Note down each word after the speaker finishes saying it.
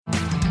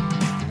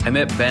I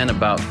met Ben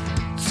about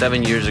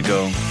 7 years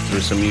ago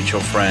through some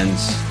mutual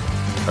friends.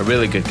 A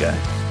really good guy.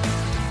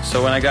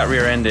 So when I got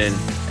rear-ended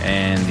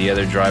and the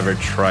other driver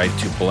tried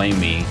to blame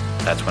me,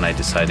 that's when I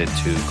decided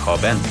to call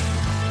Ben.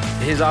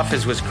 His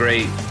office was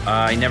great.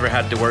 I never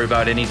had to worry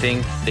about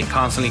anything. They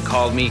constantly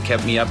called me,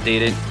 kept me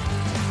updated.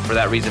 For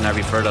that reason, I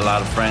referred a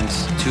lot of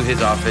friends to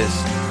his office,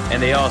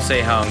 and they all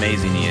say how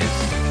amazing he is.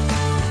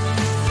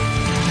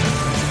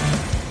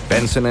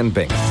 Benson and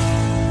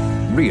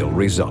Bingham. Real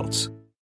results.